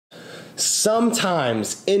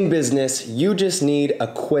Sometimes in business, you just need a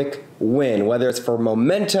quick win, whether it's for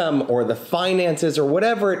momentum or the finances or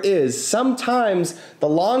whatever it is. Sometimes the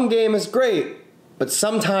long game is great, but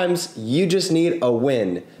sometimes you just need a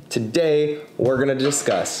win. Today, we're going to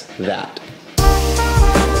discuss that.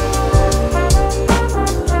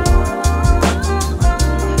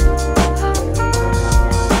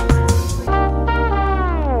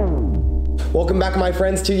 Welcome back, my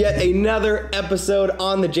friends, to yet another episode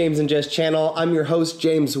on the James and Jess channel. I'm your host,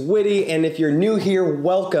 James Whitty, and if you're new here,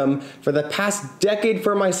 welcome. For the past decade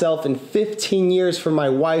for myself and 15 years for my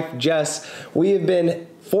wife, Jess, we have been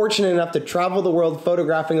fortunate enough to travel the world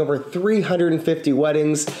photographing over 350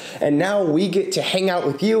 weddings, and now we get to hang out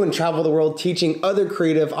with you and travel the world teaching other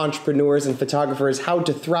creative entrepreneurs and photographers how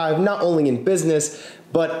to thrive not only in business,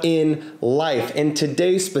 but in life. And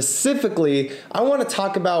today specifically, I want to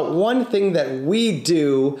talk about one thing that we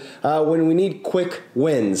do when we need quick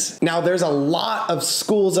wins. Now, there's a lot of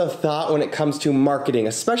schools of thought when it comes to marketing,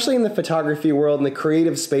 especially in the photography world and the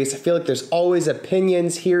creative space. I feel like there's always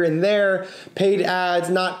opinions here and there, paid ads,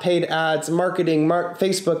 not paid ads, marketing,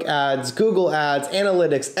 Facebook ads, Google ads,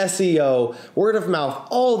 analytics, SEO, word of mouth,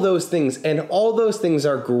 all those things. And all those things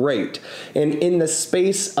are great. And in the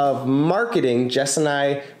space of marketing, Jess and I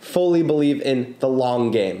fully believe in the long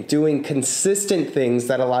game, doing consistent things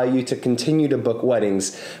that allow you to continue to book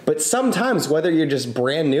weddings. But sometimes, whether you're just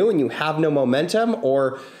brand new and you have no momentum,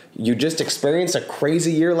 or you just experience a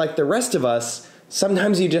crazy year like the rest of us,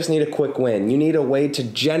 sometimes you just need a quick win. You need a way to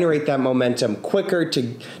generate that momentum quicker,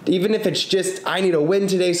 even if it's just, I need a win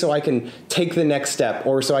today so I can take the next step,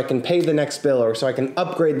 or so I can pay the next bill, or so I can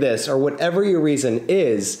upgrade this, or whatever your reason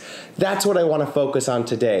is. That's what I want to focus on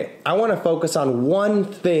today. I want to focus on one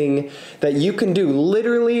thing that you can do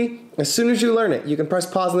literally as soon as you learn it. You can press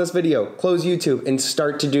pause on this video, close YouTube, and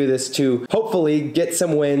start to do this to hopefully get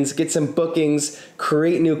some wins, get some bookings,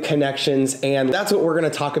 create new connections, and that's what we're going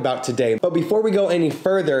to talk about today. But before we go any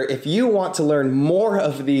further, if you want to learn more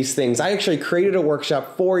of these things, I actually created a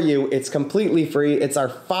workshop for you. It's completely free. It's our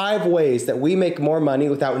 5 ways that we make more money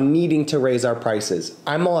without needing to raise our prices.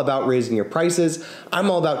 I'm all about raising your prices. I'm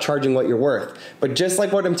all about charging what you're worth. But just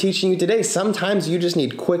like what I'm teaching you today, sometimes you just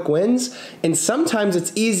need quick wins, and sometimes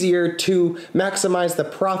it's easier to maximize the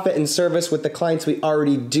profit and service with the clients we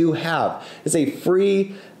already do have. It's a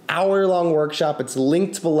free hour-long workshop. It's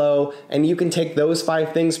linked below, and you can take those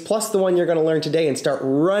 5 things plus the one you're going to learn today and start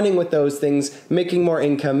running with those things, making more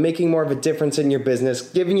income, making more of a difference in your business,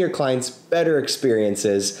 giving your clients better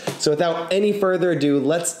experiences. So without any further ado,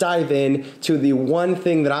 let's dive in to the one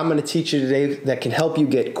thing that I'm going to teach you today that can help you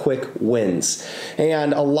get quick wins.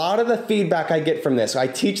 And a lot of the feedback I get from this, I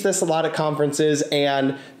teach this a lot at conferences,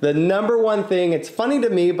 and the number one thing, it's funny to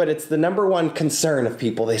me, but it's the number one concern of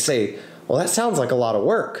people. They say, well, that sounds like a lot of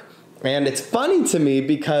work. And it's funny to me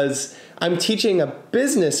because I'm teaching a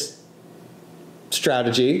business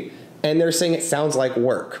strategy and they're saying it sounds like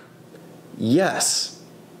work. Yes,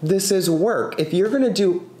 this is work. If you're going to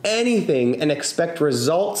do anything and expect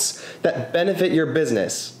results that benefit your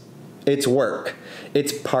business, it's work.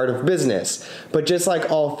 It's part of business. But just like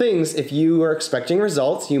all things, if you are expecting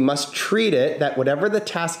results, you must treat it, that whatever the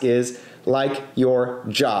task is, like your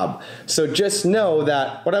job. So just know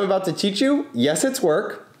that what I'm about to teach you, yes, it's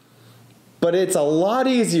work, but it's a lot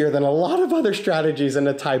easier than a lot of other strategies and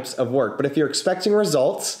the types of work. But if you're expecting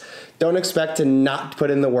results, don't expect to not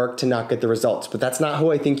put in the work to not get the results. But that's not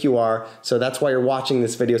who I think you are. So that's why you're watching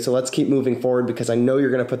this video. So let's keep moving forward because I know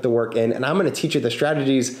you're going to put the work in, and I'm going to teach you the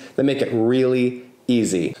strategies that make it really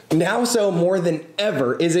easy. Now, so more than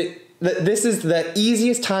ever, this is the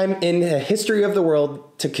easiest time in the history of the world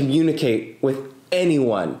to communicate with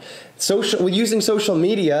anyone. Using social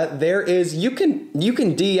media, you can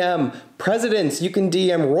DM presidents, you can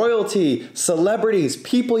DM royalty, celebrities,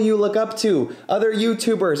 people you look up to, other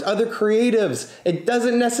YouTubers, other creatives. It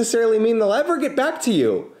doesn't necessarily mean they'll ever get back to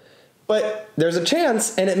you, but there's a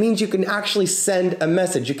chance, and it means you can actually send a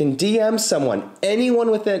message. You can DM someone,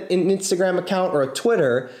 anyone with an Instagram account or a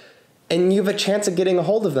Twitter, and you have a chance of getting a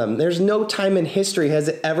hold of them. There's no time in history has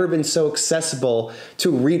it ever been so accessible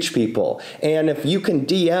to reach people. And if you can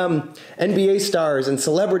DM NBA stars and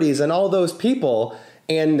celebrities and all those people,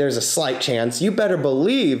 and there's a slight chance, you better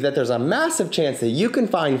believe that there's a massive chance that you can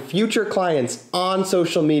find future clients on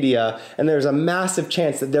social media, and there's a massive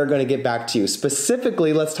chance that they're going to get back to you.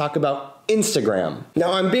 Specifically, let's talk about Instagram.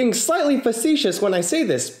 Now, I'm being slightly facetious when I say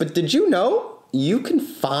this, but did you know you can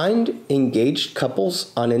find engaged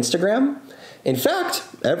couples on Instagram? In fact,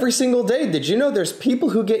 every single day, did you know there's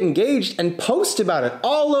people who get engaged and post about it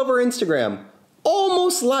all over Instagram?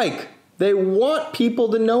 Almost like they want people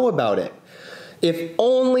to know about it. If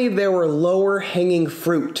only there were lower hanging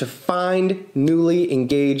fruit to find newly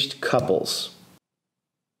engaged couples.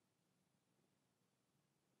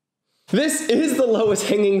 This is the lowest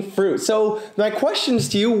hanging fruit. So my question is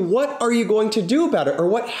to you, what are you going to do about it? Or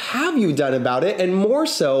what have you done about it? And more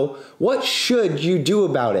so, what should you do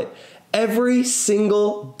about it? Every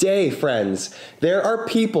single day, friends, there are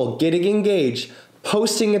people getting engaged,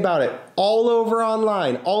 posting about it all over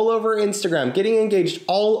online, all over Instagram, getting engaged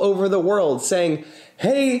all over the world, saying,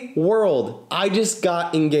 hey world, I just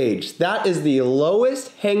got engaged. That is the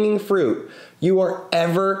lowest hanging fruit you are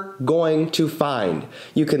ever going to find.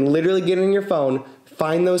 You can literally get on your phone,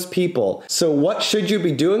 find those people. So what should you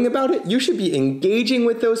be doing about it? You should be engaging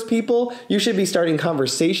with those people. You should be starting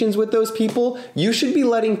conversations with those people. You should be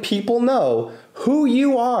letting people know who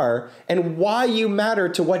you are and why you matter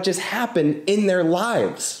to what just happened in their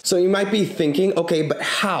lives. So you might be thinking, okay, but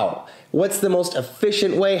how? What's the most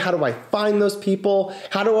efficient way? How do I find those people?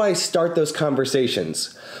 How do I start those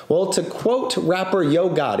conversations? Well, to quote rapper Yo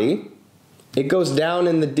Gotti, it goes down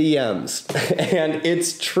in the DMs. And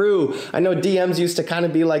it's true. I know DMs used to kind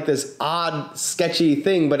of be like this odd, sketchy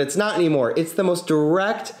thing, but it's not anymore. It's the most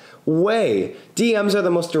direct way. DMs are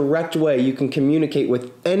the most direct way you can communicate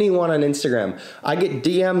with anyone on Instagram. I get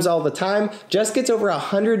DMs all the time. Jess gets over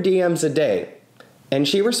 100 DMs a day, and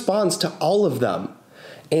she responds to all of them.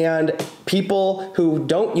 And people who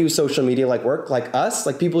don't use social media like us,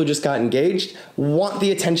 like people who just got engaged, want the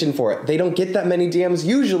attention for it. They don't get that many DMs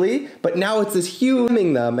usually, but now it's this huge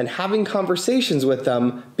them and having conversations with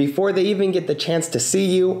them before they even get the chance to see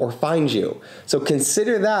you or find you. So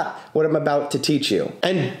consider that what I'm about to teach you.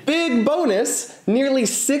 And big bonus, nearly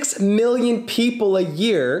 6 million people a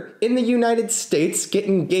year in the United States get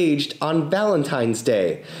engaged on Valentine's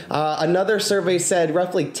Day. Another survey said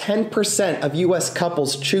roughly 10% of US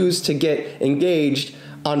couples choose to get engaged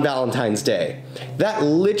on Valentine's Day. That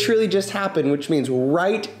literally just happened, which means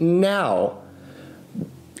right now,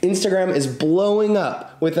 Instagram is blowing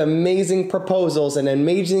up with amazing proposals and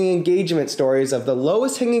amazing engagement stories of the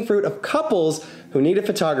lowest hanging fruit of couples who need a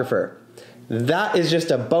photographer. That is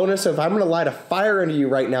just a bonus. So if I'm gonna light a fire under you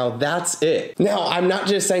right now, that's it. Now, I'm not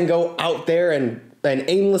just saying go out there and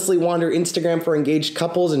aimlessly wander Instagram for engaged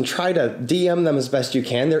couples and try to DM them as best you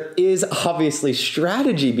can. There is obviously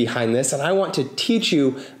strategy behind this, and I want to teach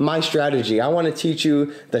you my strategy. I want to teach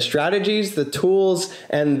you the strategies, the tools,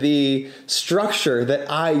 and the structure that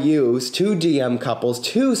I use to DM couples,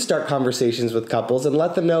 to start conversations with couples and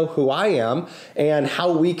let them know who I am and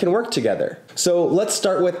how we can work together. So let's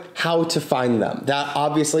start with how to find them. That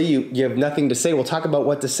obviously you have nothing to say. We'll talk about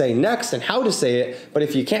what to say next and how to say it, but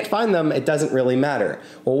if you can't find them, it doesn't really matter.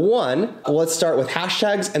 Well, let's start with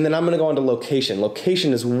hashtags, and then I'm gonna go into location.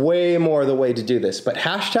 Location is way more the way to do this, but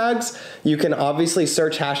hashtags, you can obviously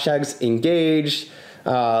search hashtags engaged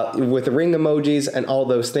with ring emojis and all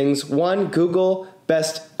those things. Google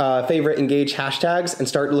best favorite engaged hashtags and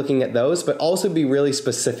start looking at those, but also be really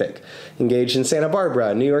specific. Engaged in Santa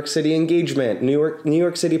Barbara, New York City engagement, New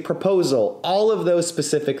York City proposal, all of those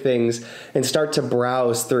specific things, and start to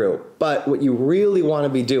browse through. But what you really want to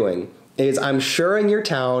be doing is, I'm sure in your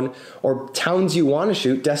town or towns you want to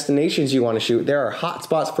shoot, destinations you want to shoot, there are hot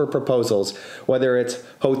spots for proposals, whether it's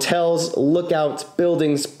hotels, lookouts,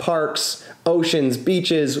 buildings, parks, oceans,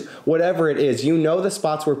 beaches, whatever it is. You know the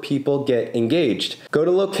spots where people get engaged. Go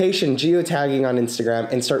to location geotagging on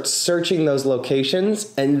Instagram and start searching those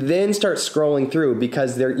locations, and then start scrolling through,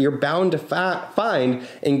 because you're bound to find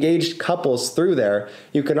engaged couples through there.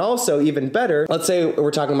 You can also, even better, let's say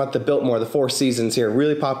we're talking about the Biltmore, the Four Seasons here,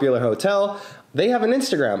 really popular hotel. They have an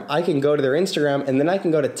Instagram. I can go to their Instagram, and then I can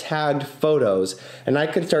go to tagged photos, and I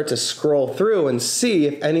can start to scroll through and see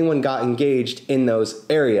if anyone got engaged in those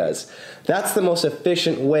areas. That's the most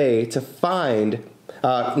efficient way to find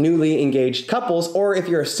newly engaged couples. Or if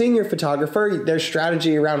you're a senior photographer, there's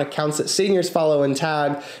strategy around accounts that seniors follow and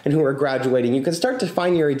tag and who are graduating. You can start to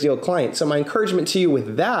find your ideal client. So my encouragement to you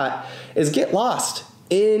with that is get lost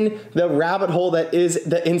in the rabbit hole that is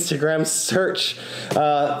the Instagram search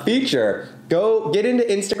feature. Go get into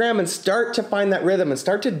Instagram and start to find that rhythm and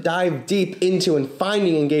start to dive deep into and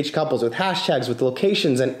finding engaged couples with hashtags, with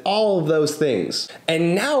locations, and all of those things.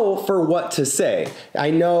 And now for what to say.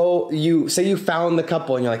 I know you say you found the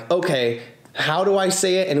couple and you're like, okay, how do I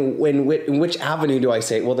say it, and in which avenue do I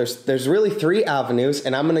say it? Well, there's really 3 avenues,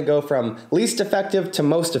 and I'm going to go from least effective to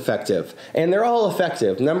most effective, and they're all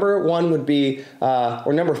effective. Number 1 would be,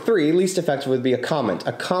 or number 3, least effective would be a comment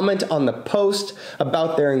on the post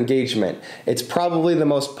about their engagement. It's probably the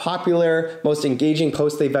most popular, most engaging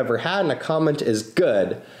post they've ever had, and a comment is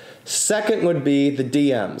good. Second would be the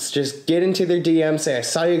DMs. Just get into their DMs, say, I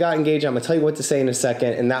saw you got engaged. I'm gonna tell you what to say in a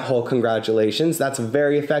second, and that whole congratulations. That's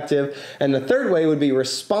very effective. And the third way would be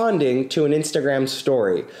responding to an Instagram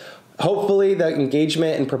story. Hopefully the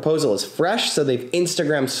engagement and proposal is fresh, so they've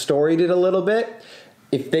Instagram storied it a little bit.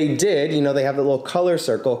 If they did, you know, they have the little color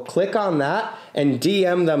circle, click on that and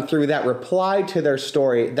DM them through that, reply to their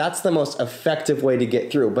story. That's the most effective way to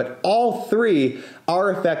get through. But all three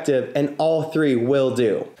are effective and all three will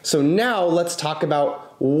do. So now let's talk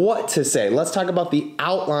about what to say. Let's talk about the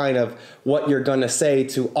outline of what you're gonna say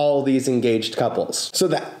to all these engaged couples. So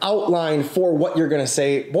the outline for what you're gonna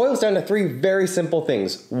say boils down to three very simple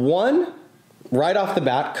things. One, right off the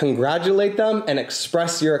bat, congratulate them and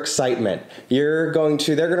express your excitement. They're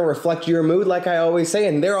gonna reflect your mood like I always say,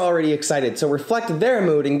 and they're already excited. So reflect their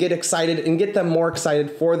mood and get excited and get them more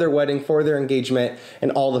excited for their wedding, for their engagement,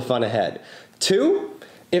 and all the fun ahead. Two,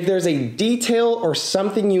 if there's a detail or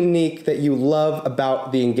something unique that you love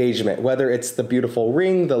about the engagement, whether it's the beautiful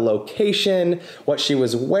ring, the location, what she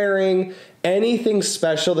was wearing, anything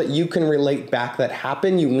special that you can relate back that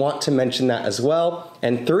happened, you want to mention that as well.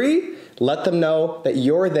 And three, let them know that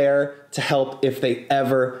you're there to help if they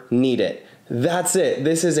ever need it. That's it.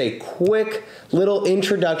 This is a quick little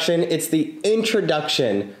introduction. It's the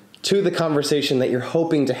introduction to the conversation that you're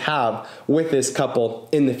hoping to have with this couple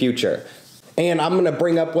in the future. And I'm gonna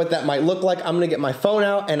bring up what that might look like. I'm gonna get my phone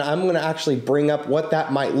out and I'm gonna actually bring up what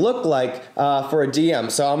that might look like for a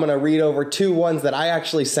DM. So I'm gonna read over two ones that I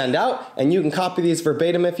actually send out, and you can copy these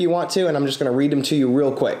verbatim if you want to, and I'm just gonna read them to you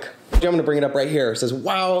real quick. I'm gonna bring it up right here. It says,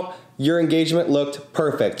 wow, your engagement looked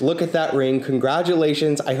perfect. Look at that ring.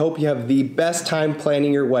 Congratulations. I hope you have the best time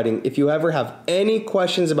planning your wedding. If you ever have any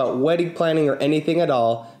questions about wedding planning or anything at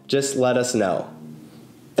all, just let us know.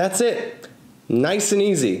 That's it. Nice and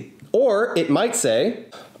easy. Or it might say,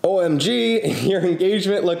 OMG, your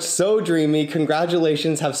engagement looked so dreamy.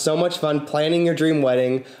 Congratulations. Have so much fun planning your dream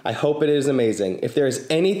wedding. I hope it is amazing. If there's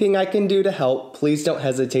anything I can do to help, please don't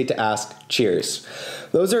hesitate to ask. Cheers.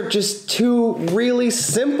 Those are just two really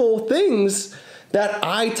simple things that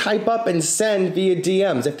I type up and send via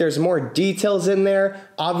DMs. If there's more details in there,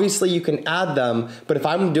 obviously you can add them, but if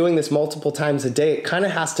I'm doing this multiple times a day, it kind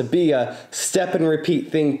of has to be a step and repeat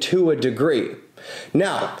thing to a degree.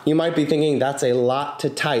 Now, you might be thinking that's a lot to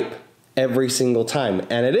type every single time,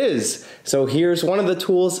 and it is. So here's one of the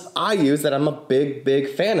tools I use that I'm a big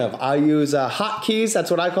fan of. I use hotkeys, that's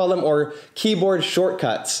what I call them, or keyboard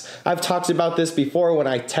shortcuts. I've talked about this before when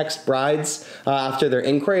I text brides after their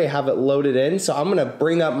inquiry. I have it loaded in, so I'm gonna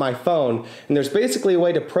bring up my phone, and there's basically a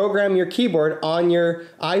way to program your keyboard on your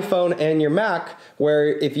iPhone and your Mac, where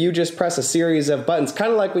if you just press a series of buttons,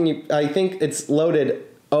 kind of like when I think it's loaded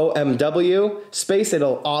OMW space,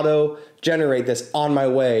 it'll auto generate this on my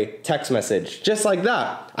way text message, just like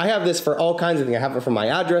that. I have this for all kinds of things. I have it for my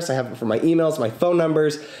address, I have it for my emails, my phone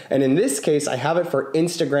numbers, and in this case, I have it for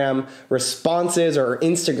Instagram responses or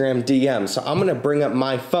Instagram DMs. So I'm gonna bring up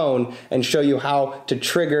my phone and show you how to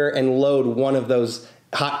trigger and load one of those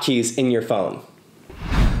hotkeys in your phone.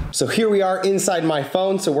 So here we are inside my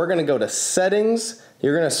phone. So we're gonna go to settings.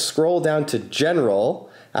 You're gonna scroll down to general.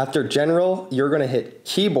 After general, you're gonna hit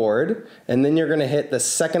keyboard, and then you're gonna hit the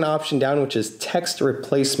second option down, which is text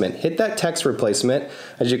replacement. Hit that text replacement.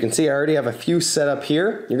 As you can see, I already have a few set up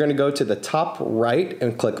here. You're gonna go to the top right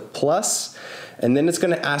and click plus, and then it's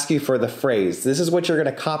gonna ask you for the phrase. This is what you're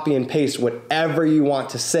gonna copy and paste whatever you want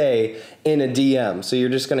to say in a DM. So you're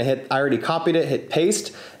just gonna hit, I already copied it, hit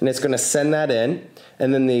paste, and it's gonna send that in.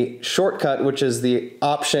 And then the shortcut, which is the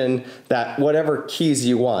option that whatever keys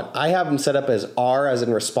you want. I have them set up as R, as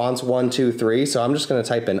in response 1, 2, 3. So I'm just gonna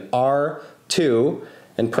type in R2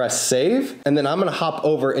 and press save. And then I'm gonna hop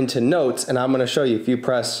over into notes, and I'm gonna show you, if you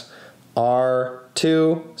press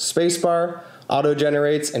R2 spacebar, auto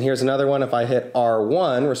generates, and here's another one. If I hit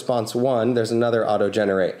R1, response 1, there's another auto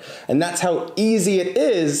generate. And that's how easy it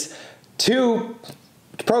is to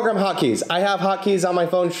program hotkeys. I have hotkeys on my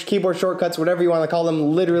phone, keyboard shortcuts, whatever you want to call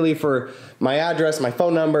them, literally for my address, my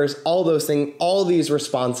phone numbers, all those things, all these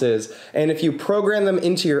responses. And if you program them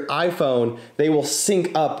into your iPhone, they will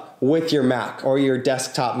sync up with your Mac or your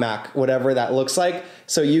desktop Mac, whatever that looks like.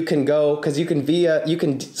 So you can go, because you can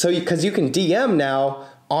DM now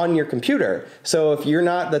on your computer. So if you're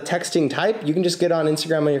not the texting type, you can just get on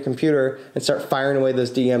Instagram on your computer and start firing away those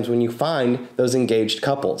DMs when you find those engaged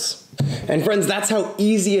couples. And friends, that's how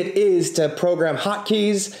easy it is to program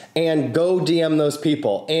hotkeys and go DM those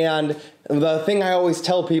people. And the thing I always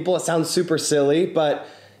tell people, it sounds super silly, but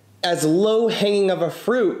as low hanging of a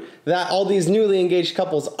fruit that all these newly engaged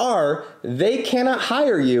couples are, they cannot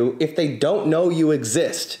hire you if they don't know you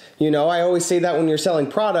exist. You know, I always say that when you're selling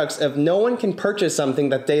products, if no one can purchase something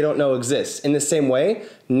that they don't know exists. In the same way,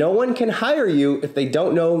 no one can hire you if they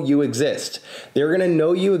don't know you exist. They're gonna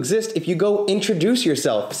know you exist if you go introduce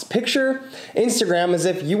yourself. Picture Instagram as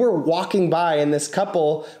if you were walking by and this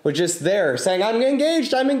couple was just there saying, I'm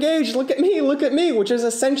engaged, look at me, which is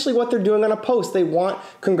essentially what they're doing on a post. They want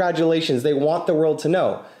congratulations, they want the world to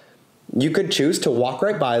know. You could choose to walk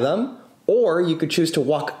right by them, or you could choose to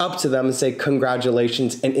walk up to them and say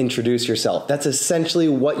congratulations and introduce yourself. That's essentially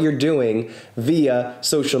what you're doing via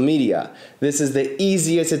social media. This is the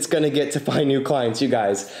easiest it's gonna get to find new clients, you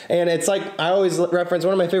guys. And it's like, I always reference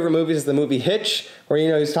one of my favorite movies is the movie Hitch,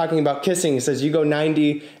 where he's talking about kissing. He says you go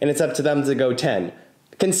 90 and it's up to them to go 10.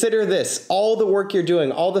 Consider this, all the work you're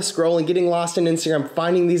doing, all the scrolling, getting lost in Instagram,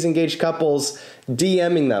 finding these engaged couples,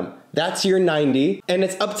 DMing them. That's your 90, and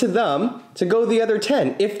it's up to them to go the other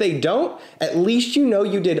 10. If they don't, at least you know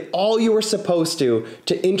you did all you were supposed to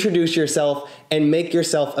introduce yourself and make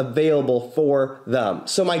yourself available for them.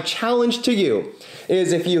 So my challenge to you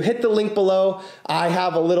is, if you hit the link below, I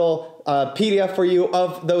have a little PDF for you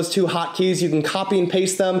of those 2 hotkeys. You can copy and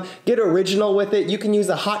paste them, get original with it. You can use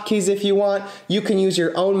the hotkeys if you want. You can use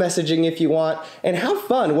your own messaging if you want, and have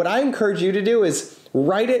fun. What I encourage you to do is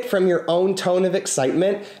write it from your own tone of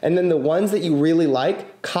excitement, and then the ones that you really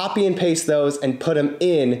like, copy and paste those and put them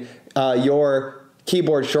in your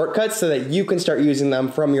keyboard shortcuts so that you can start using them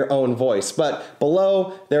from your own voice. But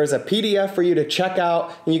below, there's a PDF for you to check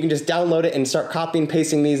out, and you can just download it and start copying and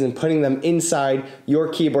pasting these and putting them inside your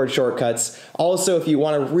keyboard shortcuts. Also, if you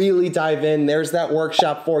want to really dive in, there's that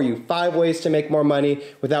workshop for you, 5 ways to make more money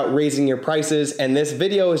without raising your prices. And this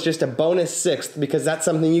video is just a bonus 6th, because that's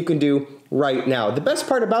something you can do right now. The best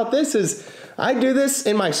part about this is I do this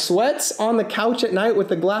in my sweats on the couch at night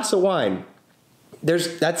with a glass of wine.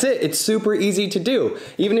 That's it. It's super easy to do.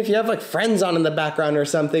 Even if you have like friends on in the background or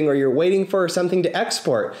something, or you're waiting for something to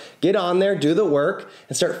export, get on there, do the work,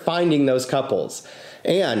 and start finding those couples.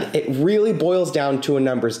 And it really boils down to a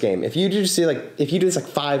numbers game. If you do this like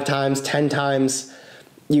 5 times, 10 times,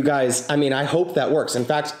 you guys, I mean, I hope that works. In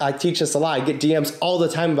fact, I teach this a lot. I get DMs all the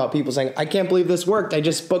time about people saying, I can't believe this worked. I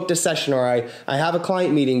just booked a session, or I have a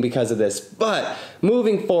client meeting because of this. But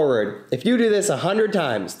moving forward, if you do this 100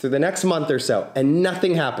 times through the next month or so and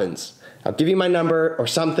nothing happens, I'll give you my number or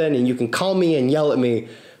something and you can call me and yell at me.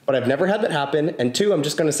 But I've never had that happen. And 2, I'm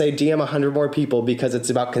just gonna say DM 100 more people, because it's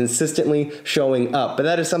about consistently showing up. But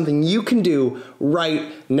that is something you can do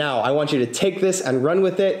right now. I want you to take this and run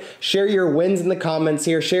with it. Share your wins in the comments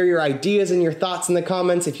here. Share your ideas and your thoughts in the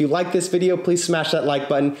comments. If you like this video, please smash that like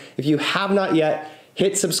button. If you have not yet,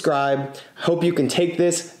 hit subscribe. Hope you can take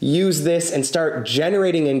this, use this, and start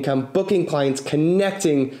generating income, booking clients,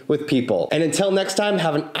 connecting with people. And until next time,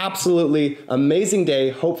 have an absolutely amazing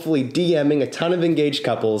day, hopefully DMing a ton of engaged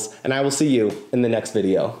couples, and I will see you in the next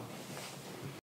video.